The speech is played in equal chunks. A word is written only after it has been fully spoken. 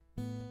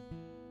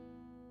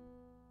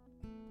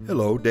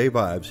Hello, Dave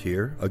Ives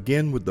here,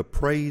 again with the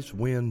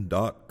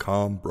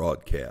PraiseWind.com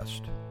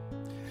broadcast.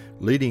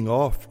 Leading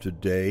off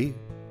today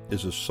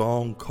is a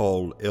song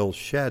called El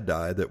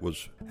Shaddai that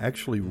was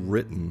actually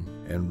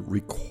written and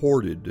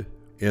recorded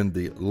in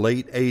the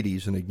late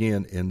 80s and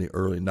again in the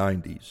early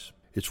 90s.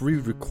 It's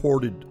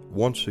re-recorded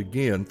once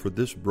again for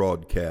this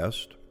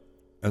broadcast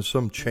and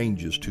some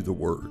changes to the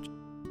words.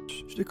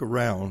 Stick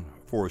around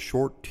for a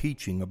short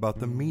teaching about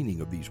the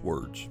meaning of these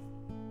words.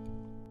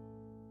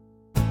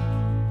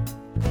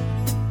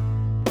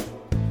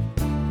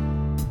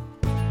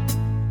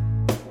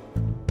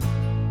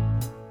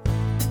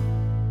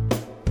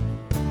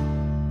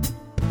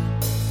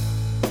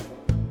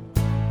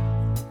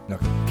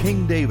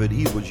 King David,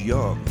 he was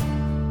young,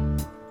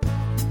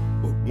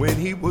 but when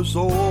he was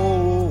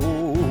old,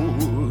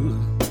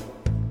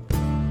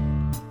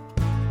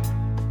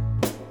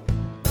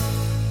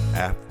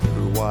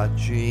 after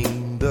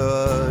watching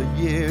the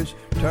years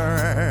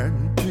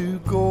turn to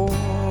gold,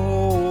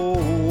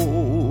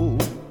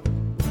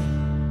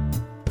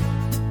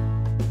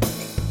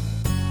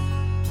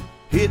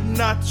 he'd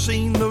not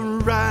seen the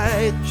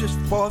righteous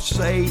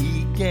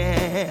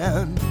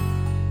forsaken,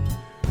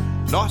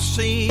 nor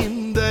seen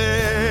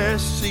their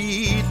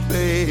seed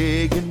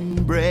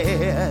begging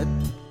bread,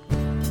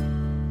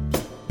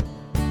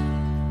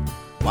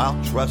 while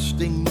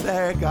trusting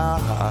their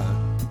God.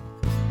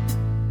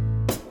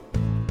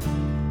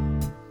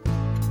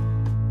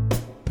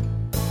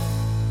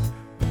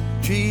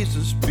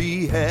 Jesus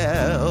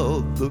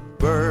beheld the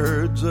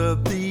birds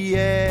of the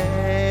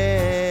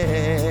air.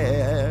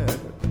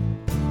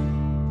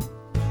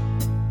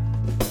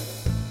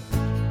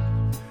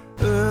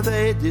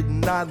 They did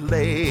not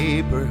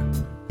labor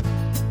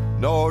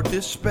nor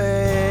despair.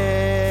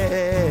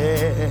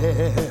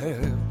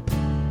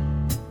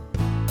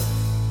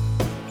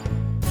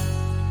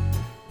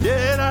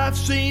 Yet I've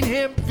seen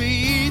him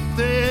feed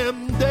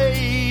them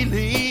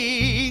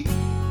daily,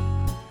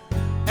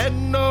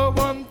 and no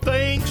one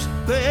thinks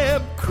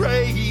them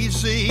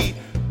crazy.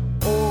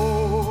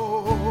 Oh,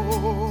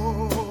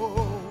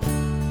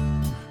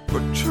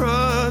 for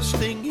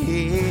trusting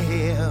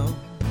him.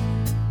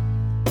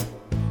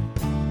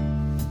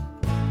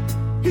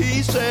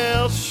 He's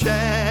El Shaddai,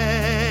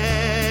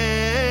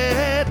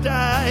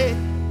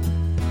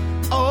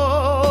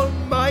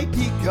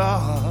 Almighty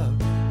God.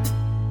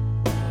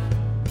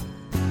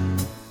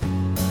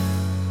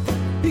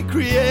 He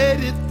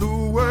created the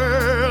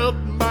world.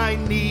 My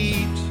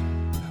needs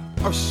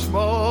are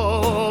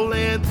small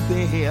and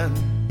thin.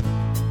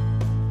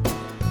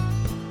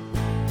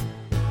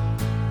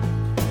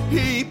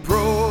 He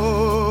provides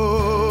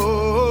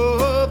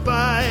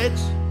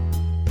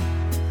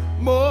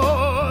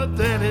more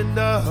than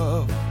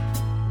enough.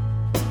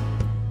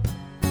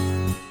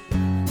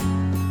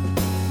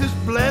 His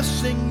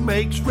blessing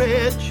makes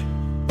rich.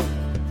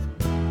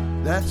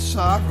 That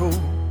sorrow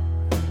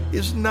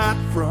is not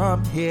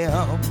from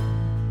him.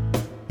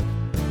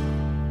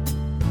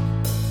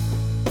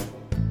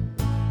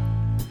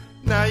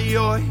 Now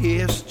you're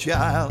his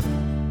child.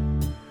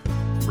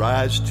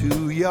 Rise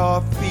to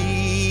your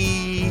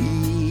feet.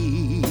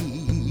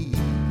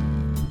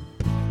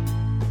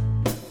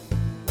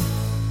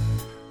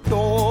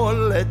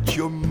 Don't let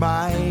your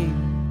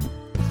mind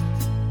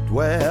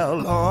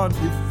dwell on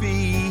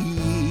defeat.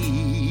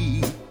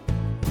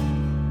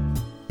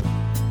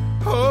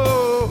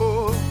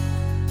 Oh,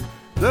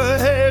 the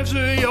hairs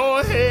of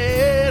your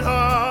head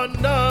are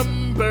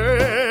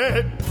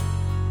numbered.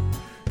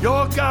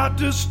 Your God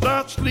does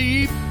not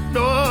sleep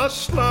nor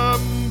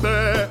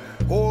slumber.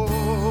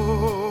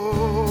 Oh,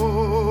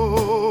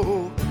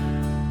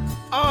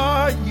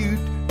 are you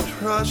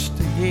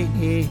trusting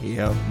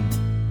him?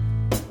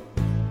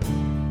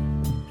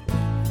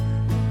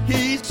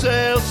 He's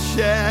El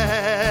Shaddai,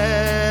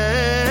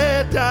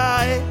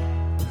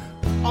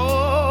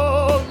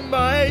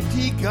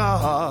 Almighty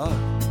God,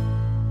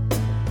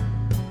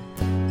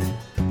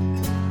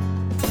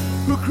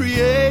 who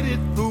created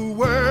the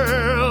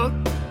world.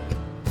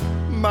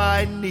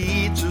 My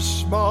needs are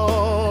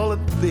small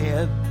and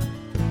thin.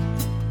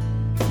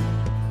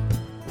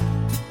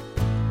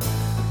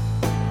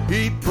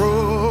 He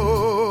provides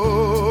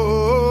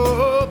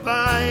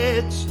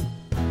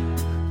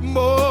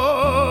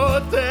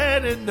more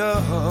than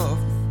enough.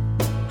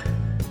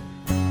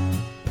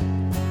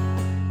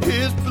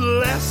 His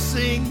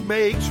blessing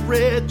makes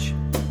rich,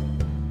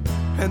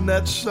 and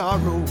that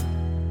sorrow,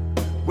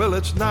 well,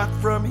 it's not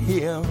from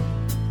him.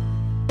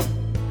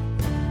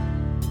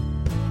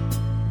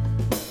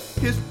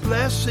 His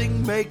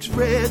blessing makes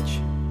rich,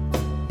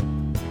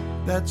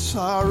 that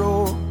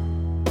sorrow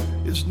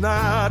is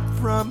not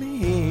from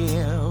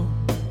him.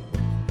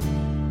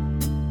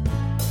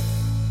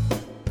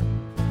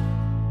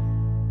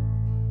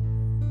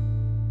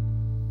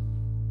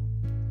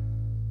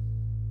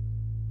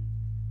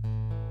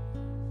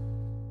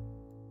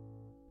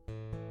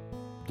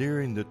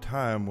 During the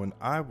time when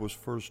I was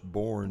first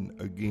born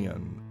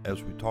again,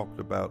 as we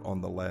talked about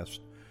on the last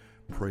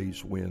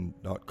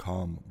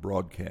PraiseWind.com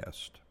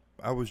broadcast,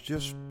 I was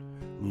just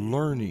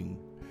learning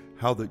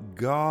how that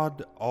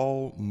God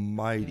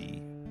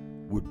Almighty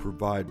would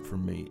provide for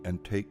me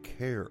and take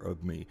care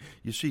of me.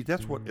 You see,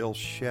 that's what El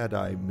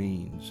Shaddai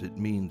means. It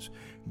means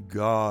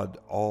God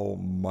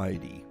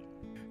Almighty.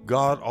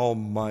 God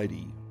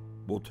Almighty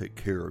will take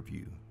care of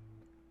you.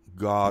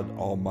 God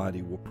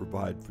Almighty will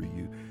provide for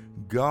you.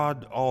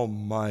 God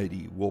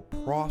Almighty will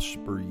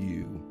prosper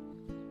you.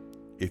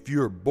 If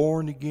you're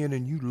born again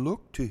and you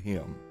look to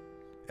Him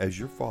as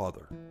your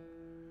Father,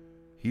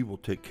 He will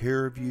take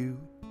care of you,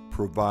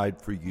 provide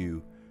for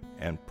you,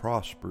 and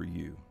prosper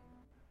you.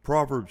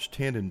 Proverbs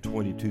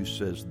 10:22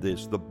 says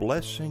this, "The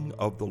blessing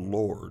of the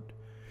Lord,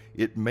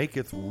 it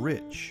maketh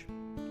rich,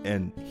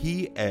 and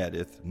He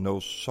addeth no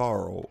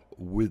sorrow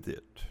with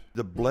it."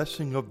 The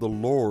blessing of the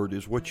Lord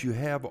is what you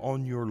have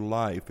on your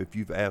life if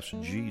you've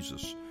asked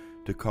Jesus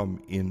to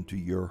come into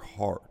your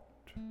heart.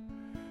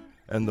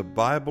 And the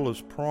Bible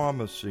is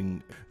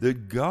promising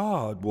that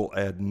God will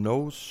add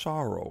no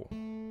sorrow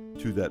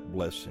to that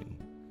blessing.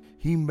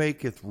 He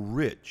maketh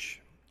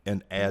rich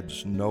and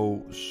adds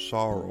no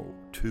sorrow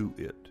to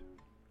it.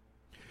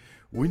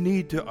 We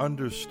need to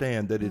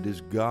understand that it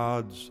is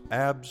God's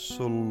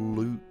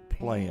absolute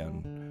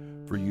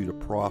plan for you to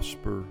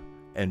prosper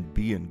and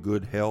be in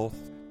good health.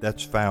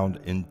 That's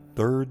found in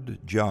 3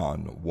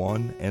 John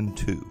 1 and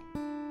 2.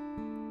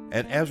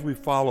 And as we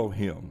follow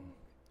Him,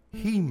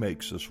 He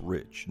makes us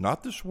rich,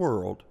 not this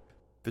world.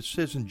 It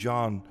says in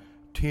John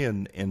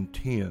 10 and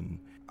 10,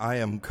 "I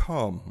am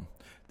come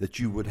that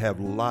you would have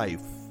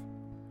life,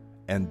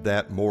 and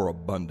that more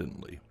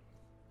abundantly."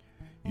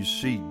 You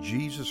see,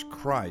 Jesus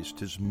Christ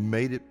has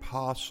made it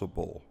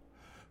possible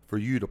for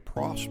you to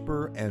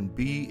prosper and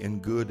be in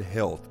good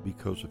health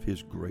because of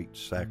His great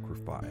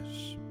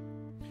sacrifice.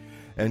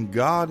 And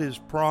God has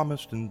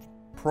promised in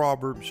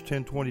Proverbs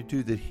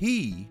 10:22 that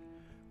He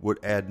would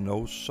add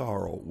no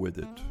sorrow with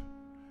it.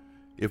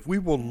 If we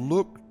will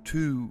look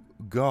to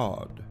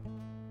God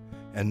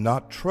and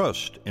not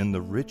trust in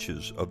the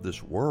riches of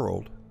this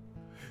world,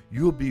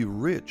 you'll be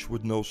rich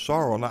with no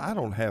sorrow. Now, I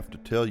don't have to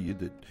tell you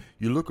that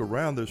you look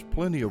around, there's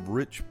plenty of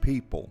rich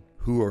people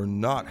who are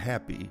not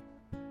happy.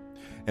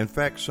 In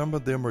fact, some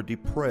of them are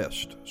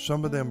depressed.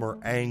 Some of them are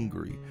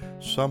angry.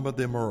 Some of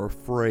them are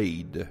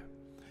afraid.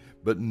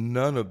 But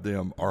none of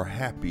them are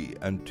happy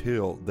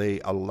until they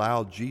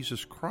allow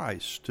Jesus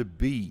Christ to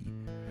be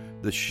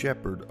the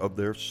shepherd of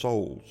their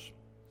souls.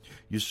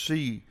 You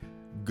see,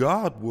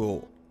 God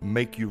will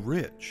make you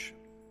rich,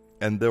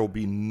 and there will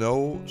be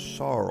no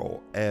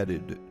sorrow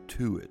added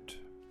to it.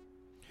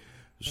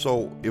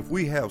 So if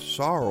we have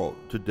sorrow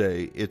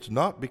today, it's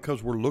not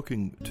because we're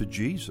looking to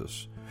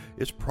Jesus.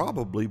 It's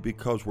probably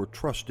because we're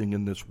trusting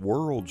in this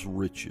world's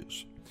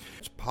riches.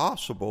 It's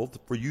possible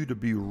for you to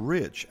be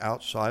rich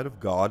outside of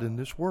God in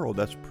this world.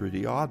 That's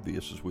pretty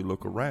obvious as we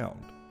look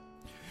around.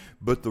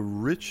 But the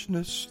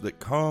richness that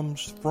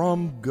comes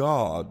from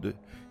God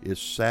is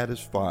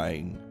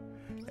satisfying,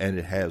 and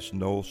it has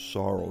no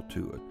sorrow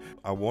to it.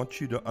 I want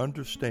you to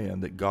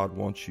understand that God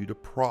wants you to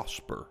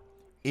prosper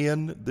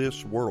in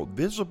this world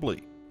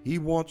visibly. He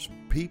wants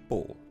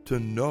people to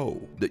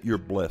know that you're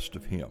blessed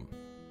of Him.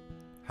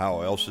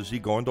 How else is He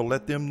going to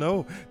let them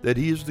know that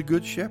He is the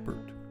good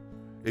shepherd?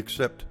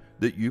 Except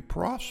that you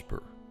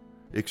prosper,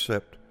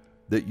 except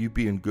that you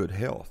be in good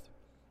health,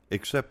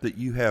 except that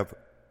you have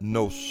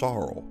no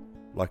sorrow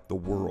like the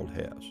world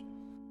has.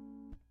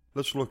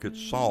 Let's look at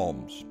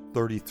Psalms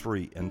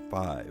 33 and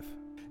 5.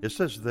 It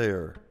says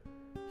there,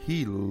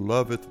 "He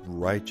loveth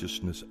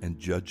righteousness and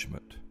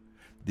judgment.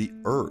 The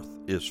earth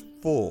is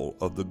full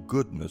of the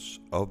goodness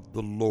of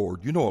the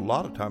Lord." You know, a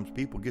lot of times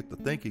people get to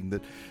thinking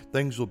that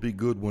things will be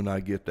good when I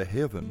get to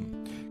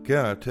heaven.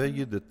 Can I tell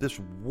you that this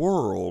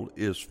world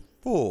is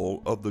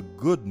full of the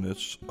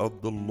goodness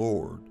of the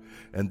Lord?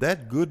 And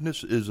that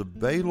goodness is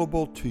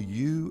available to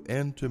you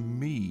and to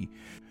me.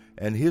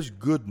 And His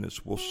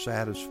goodness will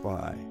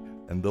satisfy,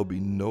 and there'll be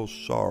no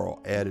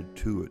sorrow added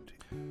to it.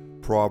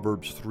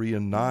 Proverbs 3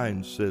 and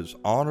 9 says,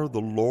 "Honor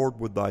the Lord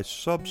with thy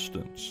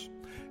substance,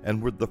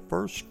 and with the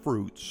first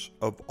fruits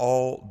of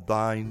all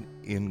thine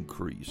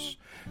increase."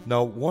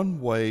 Now,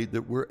 one way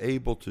that we're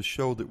able to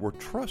show that we're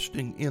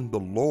trusting in the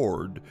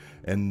Lord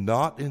and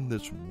not in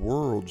this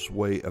world's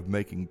way of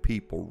making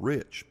people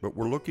rich, but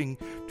we're looking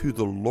to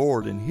the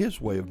Lord and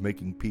His way of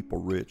making people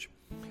rich,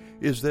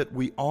 is that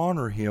we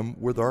honor Him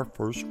with our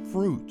first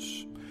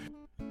fruits.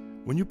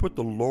 When you put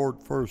the Lord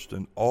first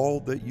in all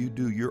that you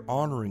do, you're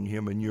honoring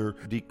Him and you're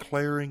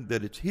declaring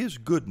that it's His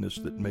goodness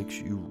that makes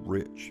you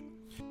rich.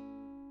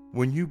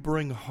 When you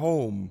bring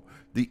home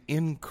the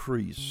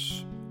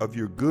increase of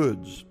your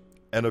goods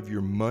and of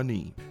your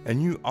money,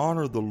 and you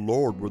honor the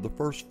Lord with the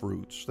first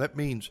fruits, that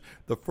means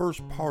the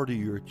first part of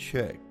your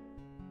check.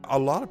 A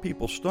lot of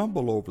people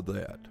stumble over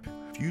that.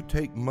 If you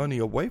take money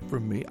away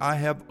from me, I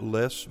have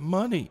less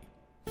money.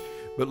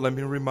 But let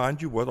me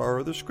remind you what our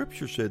other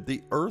scripture said.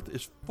 The earth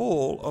is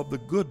full of the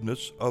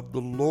goodness of the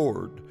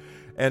Lord.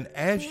 And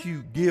as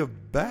you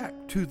give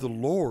back to the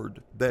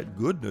Lord that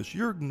goodness,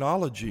 you're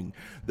acknowledging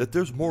that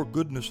there's more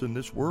goodness in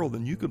this world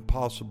than you can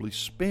possibly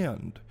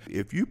spend.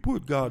 If you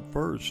put God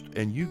first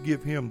and you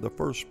give Him the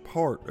first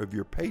part of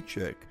your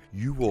paycheck,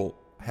 you will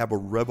have a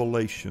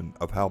revelation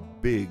of how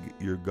big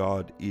your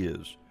God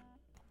is.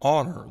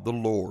 Honor the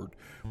Lord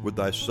with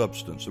thy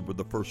substance and with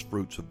the first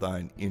fruits of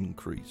thine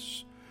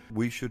increase.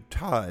 We should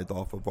tithe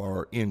off of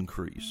our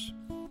increase.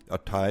 A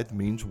tithe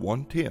means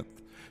 1/10.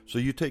 So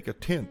you take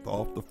 1/10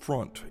 off the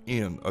front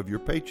end of your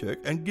paycheck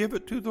and give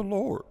it to the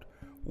Lord.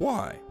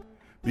 Why?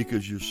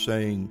 Because you're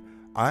saying,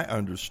 I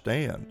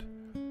understand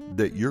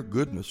that your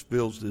goodness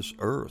fills this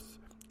earth,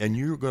 and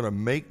you're going to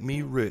make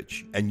me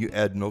rich, and you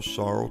add no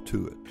sorrow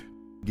to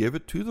it. Give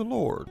it to the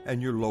Lord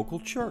and your local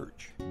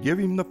church. Give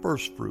Him the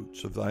first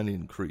fruits of thine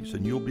increase,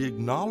 and you'll be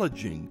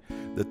acknowledging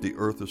that the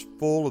earth is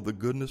full of the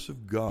goodness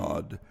of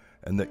God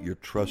and that you're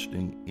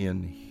trusting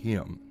in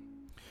Him.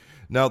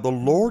 Now, the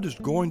Lord is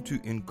going to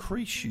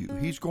increase you.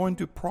 He's going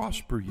to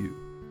prosper you.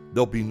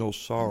 There'll be no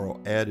sorrow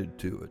added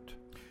to it.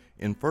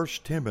 In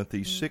 1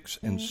 Timothy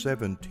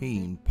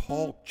 6:17,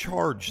 Paul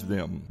charged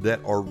them that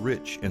are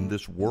rich in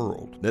this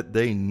world, that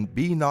they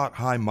be not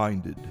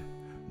high-minded,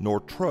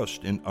 nor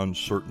trust in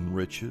uncertain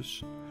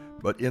riches,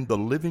 but in the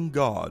living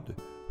God,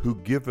 who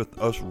giveth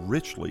us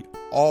richly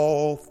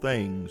all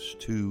things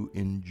to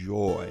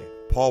enjoy.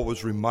 Paul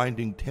was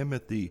reminding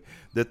Timothy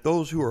that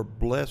those who are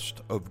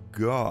blessed of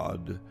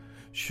God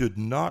should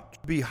not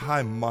be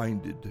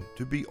high-minded,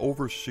 to be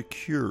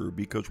over-secure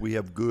because we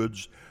have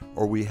goods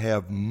or we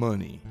have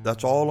money.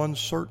 That's all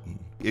uncertain.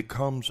 It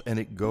comes and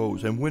it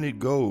goes. And when it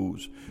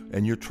goes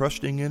and you're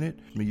trusting in it,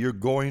 you're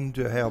going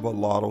to have a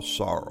lot of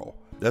sorrow.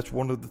 That's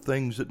one of the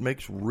things that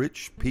makes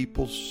rich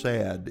people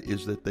sad,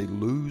 is that they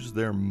lose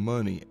their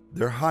money.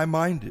 They're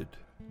high-minded.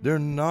 They're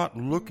not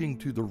looking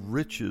to the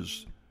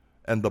riches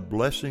and the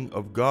blessing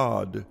of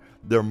God.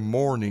 They're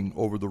mourning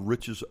over the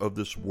riches of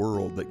this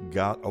world that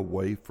got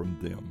away from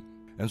them.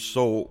 And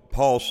so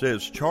Paul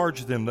says,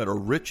 charge them that are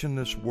rich in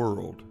this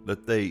world,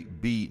 that they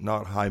be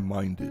not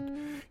high-minded.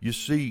 You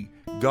see,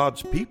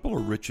 God's people are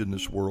rich in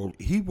this world.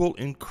 He will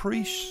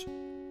increase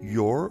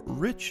your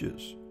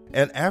riches.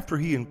 And after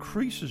He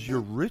increases your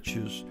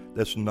riches,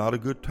 that's not a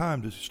good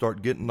time to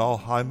start getting all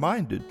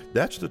high-minded.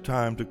 That's the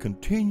time to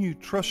continue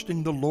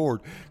trusting the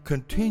Lord,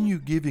 continue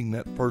giving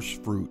that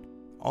first fruit,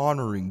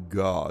 honoring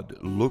God,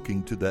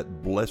 looking to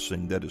that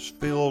blessing that has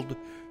filled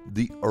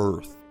the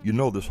earth. You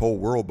know, this whole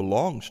world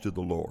belongs to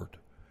the Lord.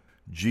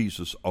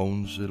 Jesus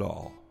owns it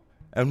all.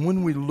 And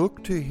when we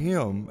look to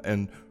Him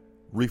and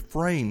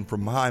refrain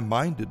from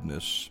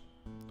high-mindedness,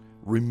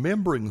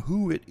 remembering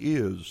who it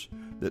is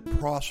that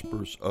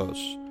prospers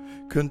us,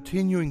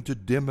 continuing to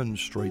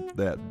demonstrate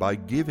that by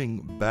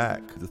giving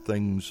back the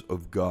things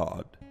of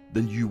God,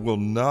 then you will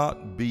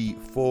not be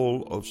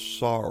full of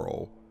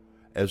sorrow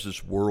as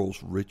this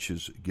world's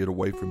riches get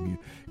away from you.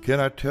 Can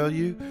I tell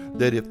you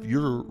that if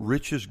your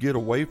riches get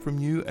away from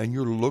you and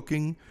you're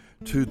looking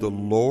to the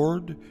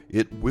Lord,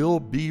 it will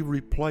be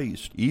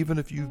replaced. Even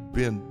if you've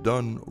been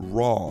done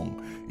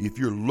wrong, if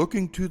you're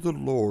looking to the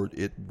Lord,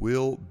 it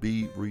will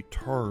be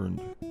returned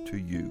to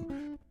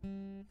you.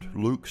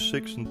 Luke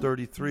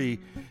 6:33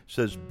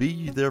 says, Be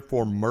ye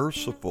therefore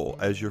merciful,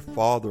 as your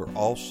Father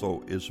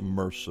also is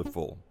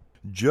merciful.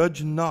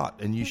 Judge not,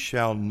 and ye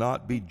shall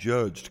not be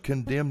judged.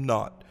 Condemn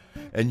not,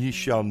 and ye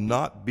shall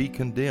not be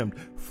condemned.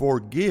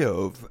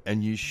 Forgive,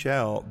 and ye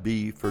shall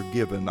be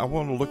forgiven. I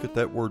want to look at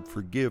that word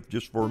forgive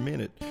just for a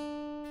minute.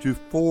 To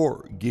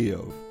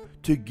forgive,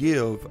 to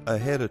give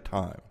ahead of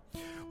time.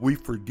 We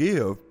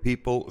forgive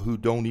people who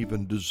don't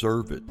even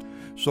deserve it.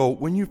 So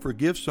when you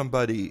forgive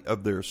somebody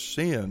of their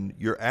sin,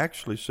 you're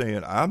actually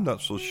saying, I'm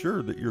not so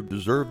sure that you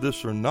deserve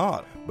this or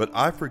not, but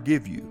I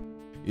forgive you.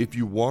 If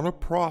you want to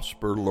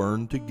prosper,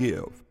 learn to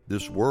give.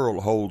 This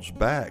world holds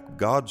back.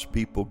 God's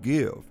people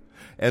give.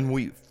 And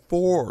we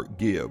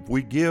forgive.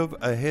 We give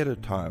ahead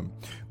of time.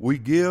 We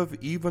give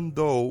even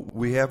though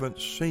we haven't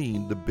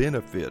seen the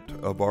benefit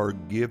of our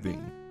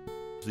giving.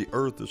 The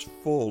earth is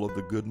full of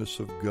the goodness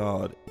of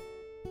God.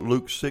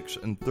 Luke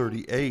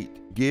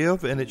 6:38,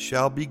 Give, and it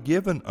shall be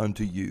given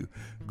unto you.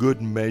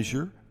 Good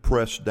measure,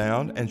 pressed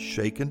down, and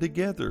shaken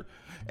together,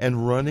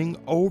 and running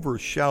over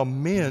shall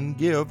men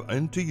give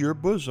unto your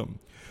bosom.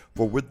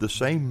 For with the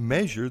same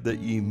measure that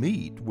ye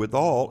mete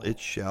withal, it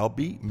shall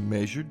be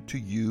measured to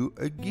you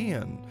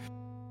again.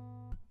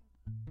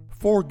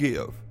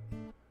 Forgive.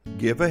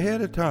 Give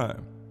ahead of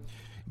time.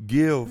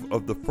 Give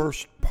of the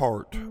first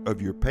part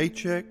of your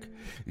paycheck.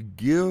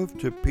 Give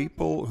to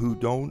people who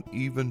don't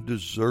even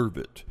deserve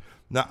it.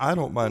 Now, I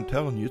don't mind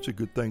telling you, it's a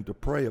good thing to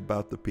pray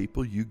about the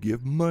people you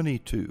give money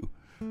to.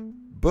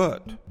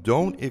 But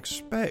don't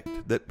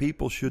expect that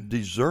people should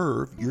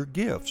deserve your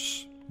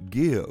gifts.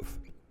 Give.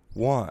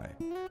 Why?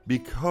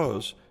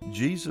 Because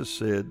Jesus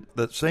said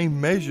that same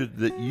measure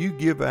that you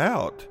give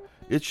out,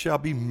 it shall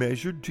be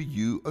measured to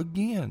you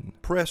again.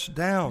 Pressed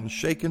down,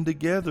 shaken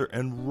together,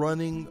 and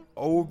running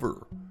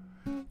over.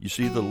 You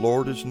see, the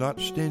Lord is not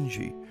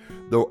stingy.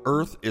 The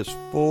earth is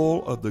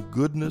full of the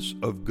goodness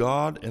of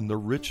God and the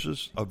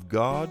riches of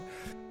God.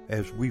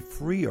 As we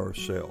free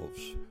ourselves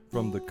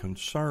from the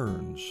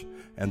concerns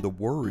and the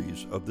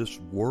worries of this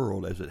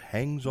world as it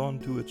hangs on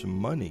to its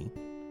money,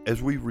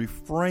 as we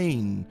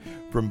refrain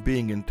from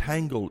being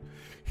entangled,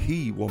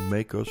 He will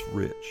make us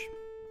rich.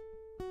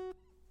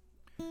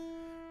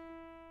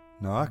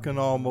 Now I can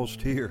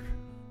almost hear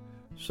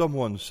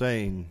someone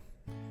saying,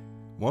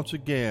 once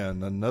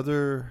again,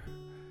 another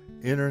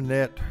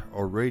internet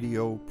or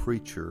radio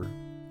preacher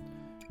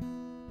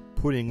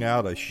putting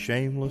out a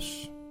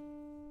shameless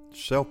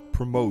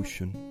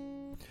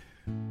self-promotion,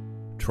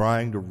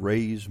 trying to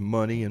raise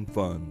money and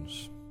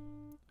funds.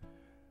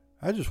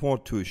 I just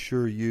want to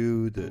assure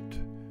you that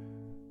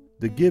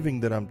the giving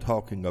that I'm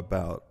talking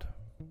about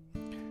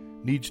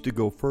needs to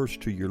go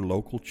first to your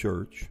local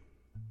church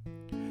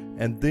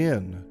and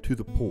then to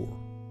the poor.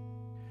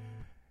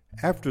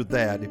 After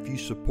that, if you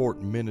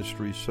support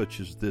ministries such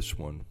as this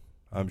one,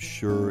 I'm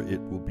sure it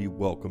will be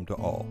welcome to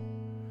all.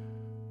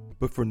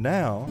 But for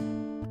now,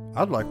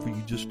 I'd like for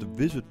you just to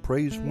visit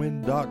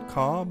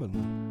praisewind.com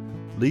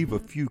and leave a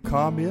few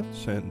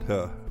comments. And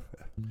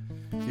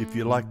if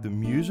you like the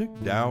music,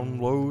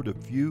 download a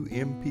few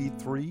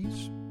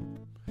MP3s.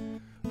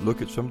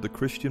 Look at some of the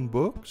Christian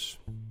books.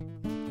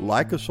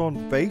 Like us on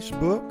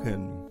Facebook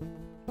and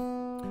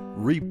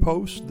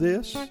repost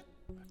this.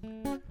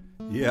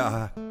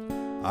 Yeah,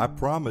 I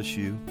promise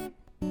you,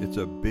 it's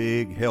a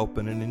big help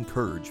and an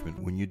encouragement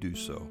when you do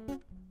so.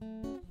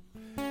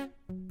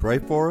 Pray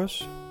for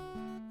us,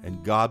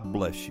 and God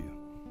bless you.